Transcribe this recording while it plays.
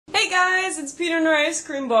guys, it's Peter and our ice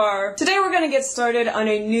cream bar. Today we're going to get started on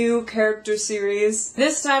a new character series.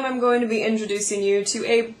 This time I'm going to be introducing you to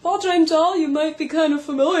a ball-joint doll you might be kind of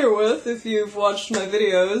familiar with if you've watched my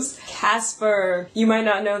videos. Casper. You might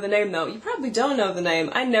not know the name though. You probably don't know the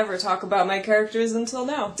name. I never talk about my characters until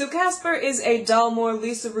now. So Casper is a Dollmore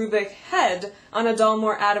Lisa Rubik head on a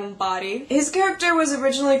Dollmore Adam body. His character was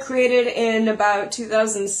originally created in about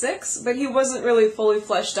 2006, but he wasn't really fully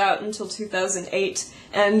fleshed out until 2008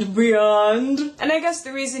 and beyond. And I guess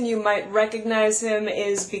the reason you might recognize him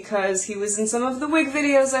is because he was in some of the wig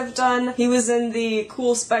videos I've done. He was in the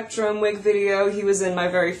Cool Spectrum wig video, he was in my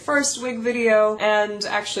very first wig video, and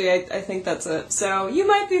actually I think that's it. So you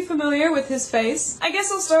might be familiar with his face. I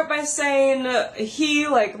guess I'll start by saying he,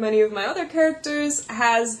 like many of my other characters,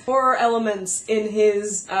 has horror elements in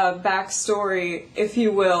his backstory, if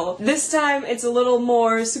you will. This time it's a little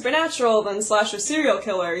more supernatural than slasher serial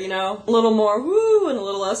killer, you know? A little more woo and a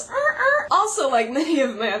little less Also, like many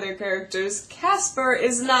of my other characters, Casper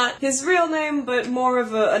is not his real name, but more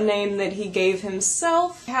of a name that he gave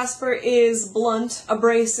himself. Casper is blunt,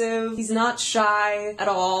 abrasive, he's not shy at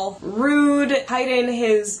all, rude, hiding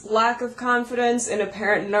his lack of confidence and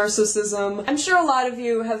apparent narcissism. I'm sure a lot of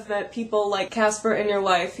you have met people like Casper in your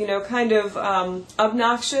life, you know, kind of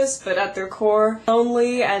obnoxious, but at their core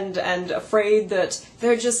lonely and afraid that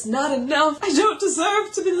they're just not enough. I don't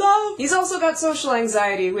deserve to be loved. He's also got social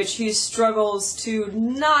anxiety, which he struggles to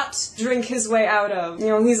not drink his way out of. You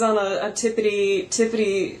know, he's on a tippity,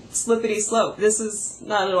 slippity slope. This is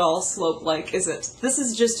not at all slope-like, is it? This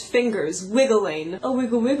is just fingers wiggling. A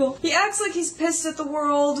wiggle wiggle. He acts like he's pissed at the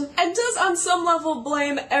world, and does on some level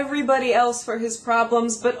blame everybody else for his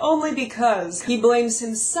problems, but only because he blames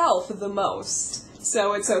himself the most.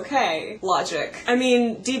 So it's okay. Logic. I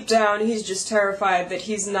mean, deep down, he's just terrified that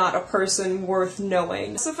he's not a person worth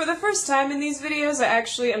knowing. So for the first time in these videos, I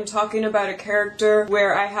actually am talking about a character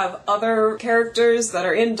where I have other characters that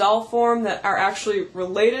are in doll form that are actually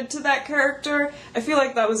related to that character. I feel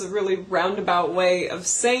like that was a really roundabout way of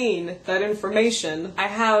saying that information. I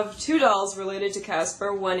have two dolls related to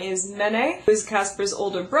Casper. One is Mene, who is Casper's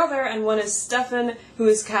older brother, and one is Stefan, who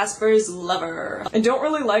is Casper's lover. I don't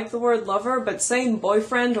really like the word lover, but saying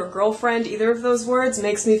boyfriend or girlfriend, either of those words,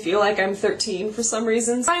 makes me feel like I'm 13 for some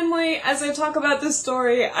reason. Finally, as I talk about this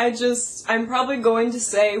story, I'm probably going to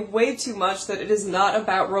say way too much that it is not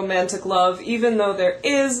about romantic love, even though there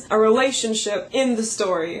is a relationship in the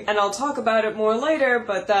story. And I'll talk about it more later,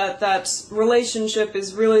 but that relationship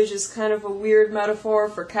is really just kind of a weird metaphor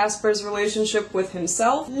for Casper's relationship with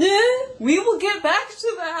himself. We will get back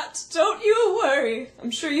to that, don't you worry.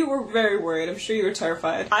 I'm sure you were very worried, I'm sure you were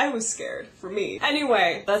terrified. I was scared, for me.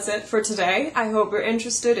 Anyway, that's it for today. I hope you're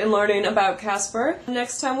interested in learning about Casper.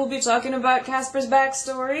 Next time we'll be talking about Casper's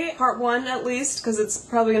backstory, part 1 at least, because it's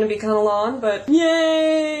probably going to be kind of long, but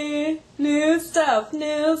yay! New stuff,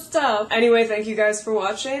 new stuff. Anyway, thank you guys for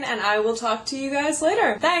watching, and I will talk to you guys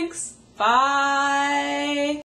later. Thanks! Bye!